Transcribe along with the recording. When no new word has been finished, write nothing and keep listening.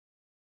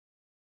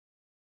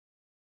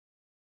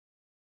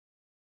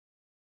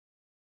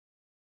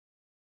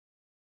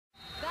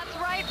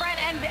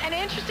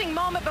interesting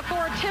moment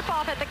before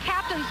tip-off at the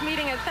captain's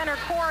meeting at center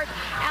court.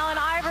 Allen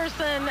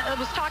Iverson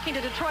was talking to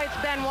Detroit's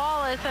Ben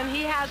Wallace, and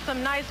he has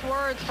some nice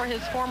words for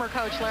his former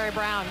coach, Larry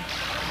Brown.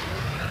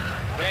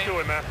 Let's do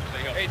it, man.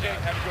 Hey, Jay,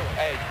 have a good one.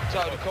 Hey,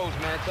 tell the coach,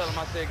 man. Tell him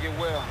I said get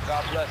well.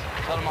 God bless him.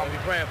 Tell him I'll be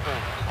praying for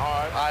him.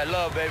 All right,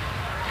 love, baby.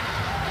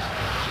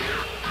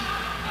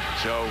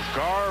 So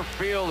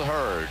Garfield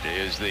Hurd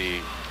is the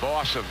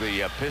boss of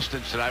the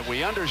Pistons tonight.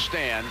 We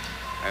understand,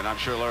 and I'm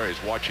sure Larry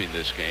is watching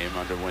this game,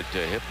 underwent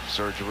hip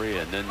surgery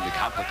and then the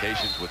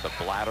complications with the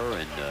bladder,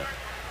 and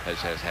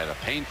has had a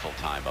painful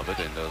time of it.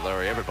 And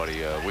Larry,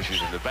 everybody wishes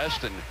him the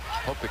best and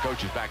hope the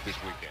coach is back this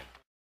weekend.